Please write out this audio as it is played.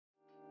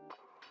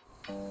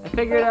I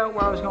figured out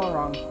where I was going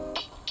wrong.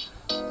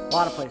 A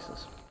lot of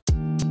places.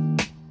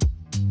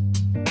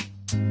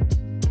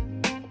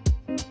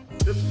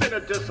 It's been a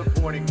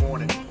disappointing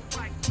morning.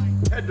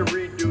 Had to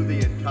redo the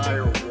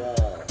entire wall.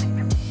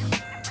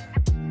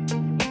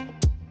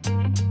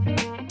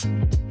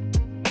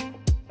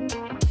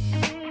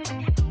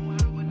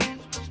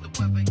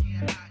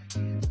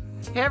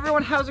 Hey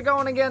everyone, how's it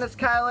going again? It's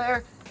Kyle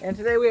here, and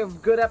today we have a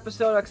good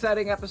episode,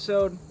 exciting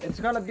episode. It's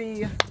gonna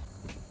be,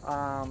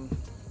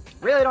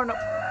 really don't know.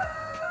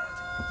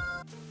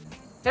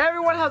 Hey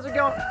everyone, how's it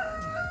going?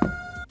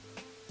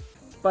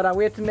 But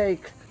we have to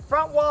make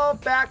front wall,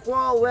 back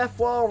wall, left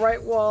wall,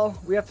 right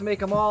wall. We have to make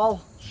them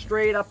all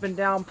straight up and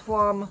down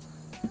plumb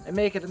and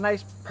make it a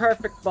nice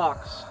perfect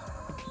box.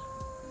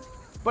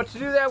 But to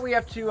do that we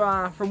have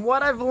to, from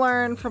what I've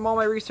learned from all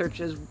my research,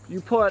 is you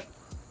put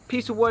a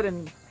piece of wood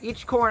in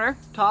each corner,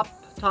 top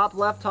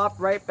left, top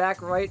right,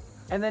 back right,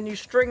 and then you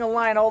string a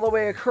line all the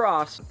way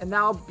across, and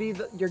that'll be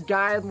your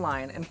guide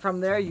line. And from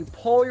there you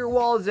pull your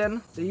walls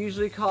in. They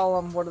usually call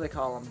them, what do they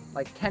call them?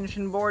 Like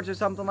tension boards or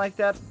something like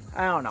that?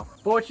 I don't know.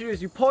 But what you do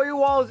is you pull your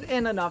walls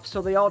in enough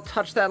so they all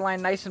touch that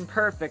line nice and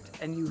perfect,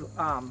 and you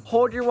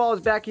hold your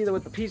walls back either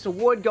with a piece of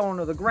wood going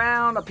to the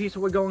ground, a piece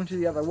of wood going to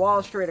the other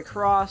wall straight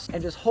across,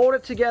 and just hold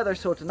it together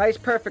so it's a nice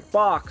perfect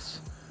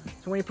box.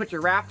 So when you put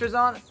your rafters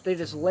on, they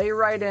just lay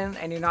right in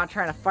and you're not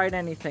trying to fight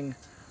anything.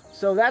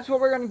 So that's what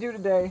we're going to do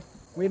today.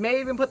 We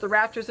may even put the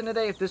rafters in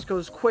today if this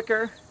goes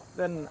quicker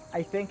than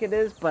I think it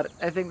is, but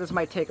I think this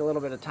might take a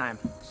little bit of time.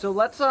 So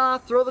let's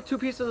throw the two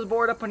pieces of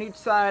board up on each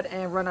side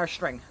and run our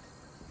string.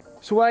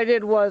 So what I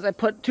did was I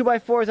put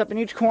 2x4s up in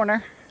each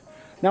corner.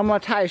 Now I'm going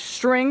to tie a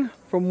string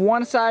from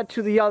one side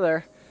to the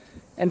other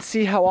and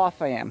see how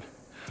off I am.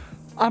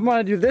 I'm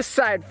going to do this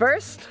side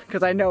first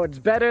because I know it's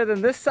better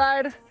than this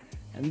side.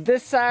 And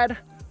this side,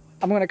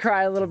 I'm going to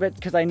cry a little bit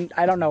because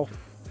I don't know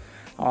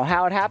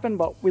how it happened,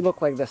 but we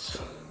look like this.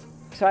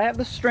 So I have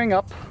the string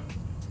up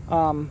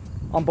on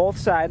both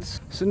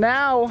sides. So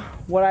now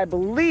what I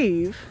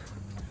believe,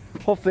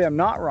 hopefully I'm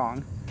not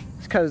wrong,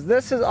 is because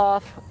this is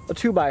off a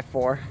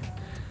 2x4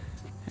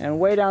 and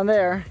way down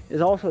there is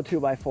also a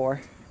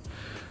 2x4.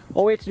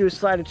 All we have to do is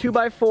slide a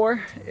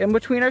 2x4 in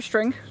between our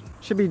string.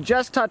 Should be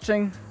just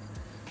touching,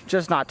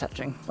 just not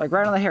touching, like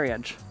right on the hairy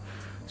edge.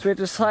 So we have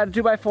to slide a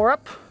 2x4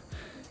 up.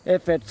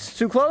 If it's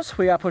too close,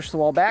 we gotta push the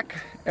wall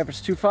back. If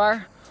it's too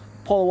far,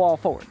 pull the wall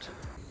forward.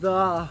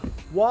 The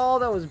wall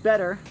that was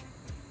better,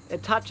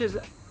 it touches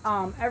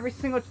every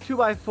single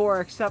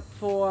 2x4 except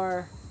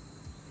for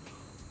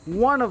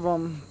one of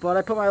them, but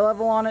I put my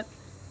level on it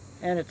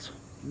and it's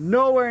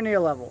nowhere near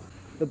level.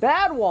 The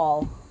bad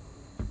wall,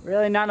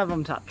 really none of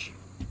them touch.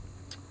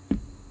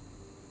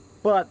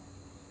 But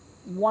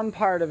one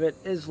part of it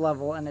is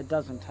level and it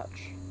doesn't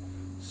touch.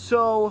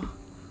 So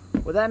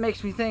what that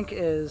makes me think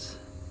is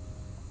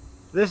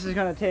this is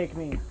gonna take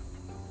me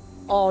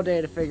all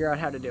day to figure out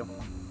how to do.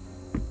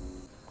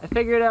 I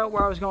figured out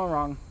where I was going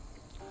wrong.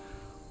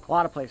 A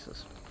lot of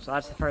places. So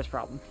that's the first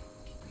problem.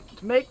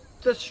 To make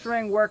the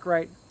string work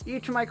right,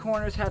 each of my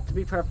corners have to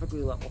be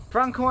perfectly level.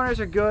 Front corners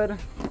are good.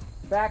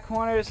 Back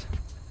corners,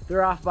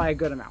 they're off by a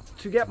good amount.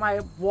 To get my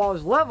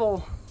walls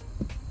level,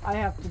 I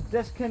have to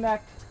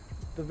disconnect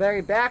the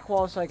very back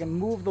wall so I can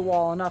move the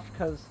wall enough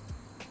because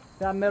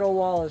that middle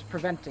wall is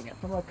preventing it.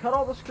 I'm going to cut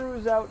all the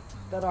screws out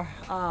that are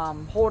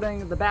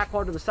holding the back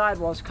wall to the side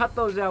walls. Cut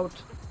those out.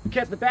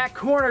 Get the back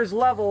corners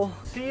level.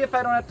 See if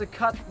I don't have to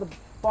cut the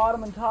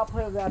bottom and top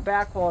plate of that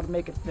back wall to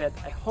make it fit.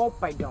 I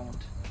hope I don't.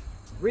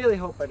 Really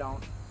hope I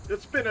don't.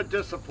 It's been a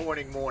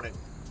disappointing morning.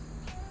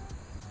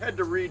 Had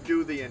to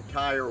redo the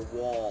entire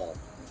wall.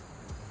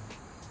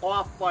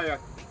 Off by a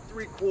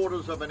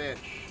 3/4 of an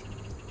inch.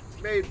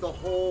 Made the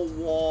whole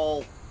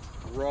wall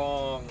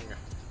wrong.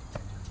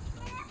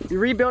 We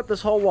rebuilt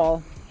this whole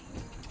wall.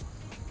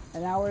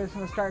 And now we're just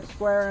going to start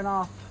squaring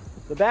off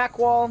the back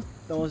wall.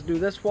 Then let's do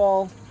this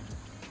wall.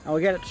 And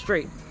we'll get it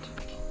straight.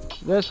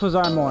 This was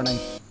our morning.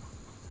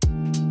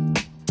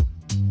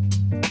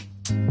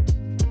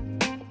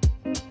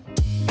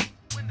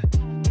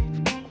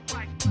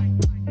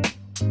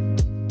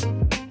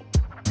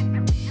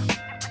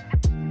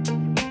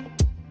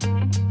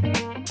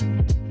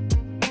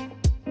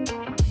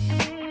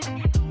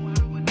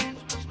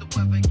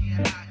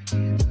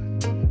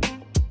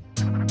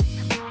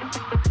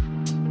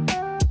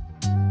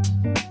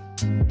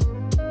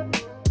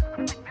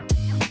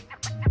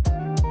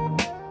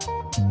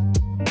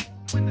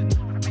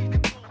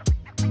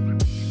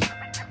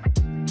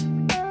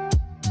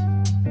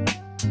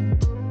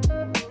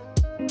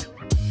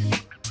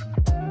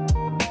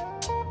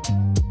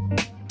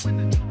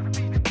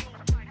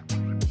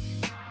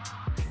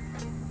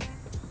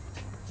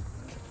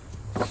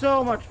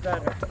 So much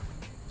better.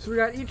 So we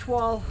got each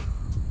wall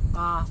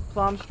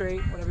plumb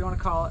straight, whatever you want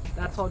to call it.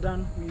 That's all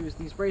done. We use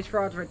these brace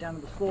rods right down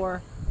to the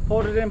floor,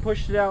 pulled it in,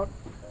 pushed it out.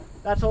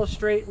 That's all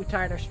straight. We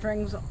tied our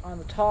strings on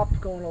the top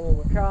going all the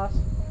way across.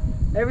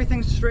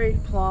 Everything's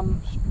straight,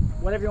 plumb,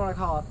 whatever you want to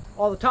call it.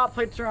 All the top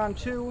plates are on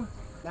too.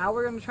 Now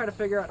we're going to try to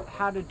figure out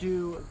how to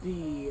do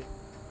the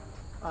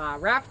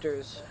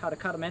rafters, how to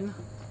cut them in.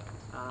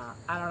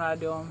 I don't know how to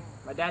do them.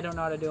 My dad don't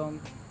know how to do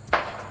them.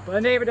 But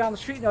the neighbor down the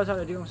street knows how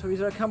to do them, so he's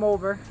gonna come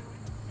over,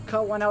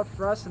 cut one out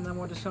for us, and then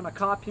we're just gonna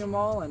copy them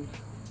all and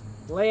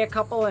lay a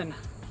couple and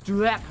do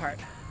that part.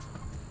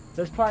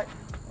 This part,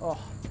 oh,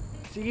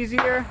 it's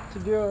easier to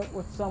do it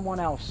with someone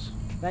else.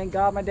 Thank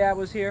God my dad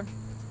was here.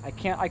 I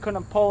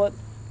couldn't pull it,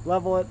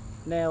 level it,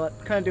 nail it,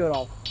 couldn't do it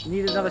all.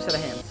 Needed another set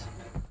of hands.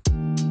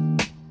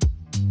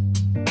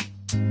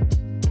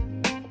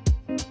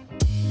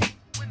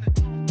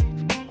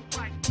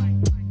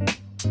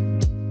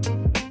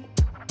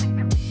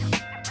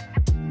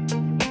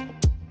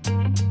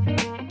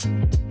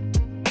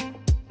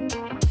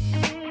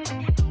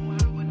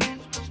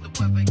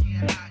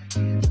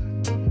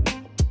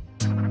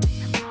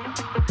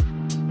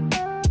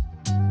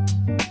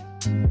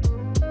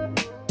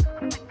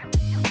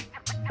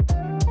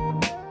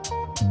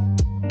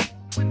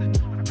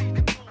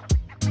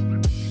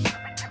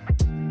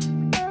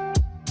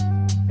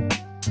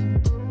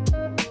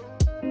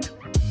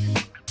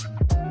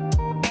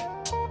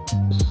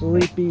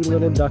 Sleepy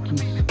little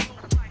duckies.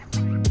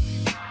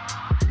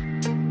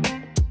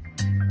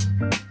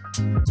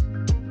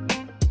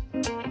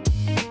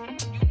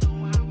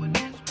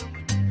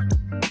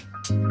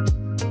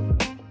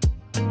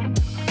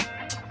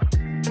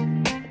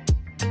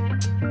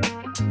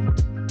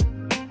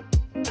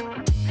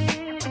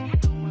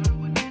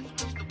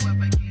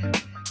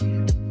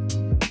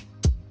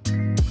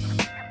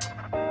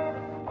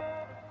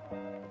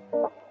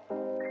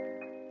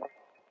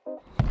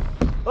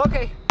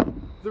 Okay,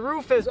 the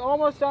roof is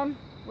almost done.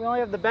 We only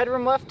have the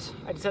bedroom left.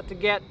 I just have to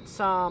get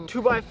some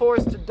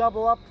 2x4s to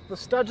double up the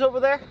studs over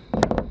there.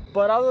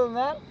 But other than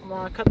that, I'm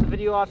gonna cut the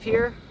video off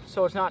here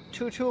so it's not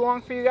too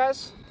long for you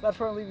guys. That's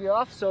where I'll leave you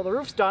off. So the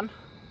roof's done.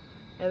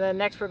 And then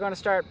next we're gonna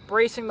start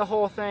bracing the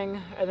whole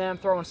thing and then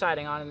throwing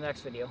siding on in the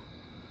next video.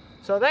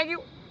 So thank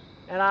you,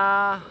 and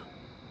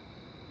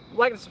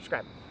like and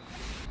subscribe.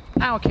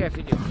 I don't care if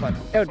you do, but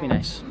it would be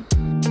nice.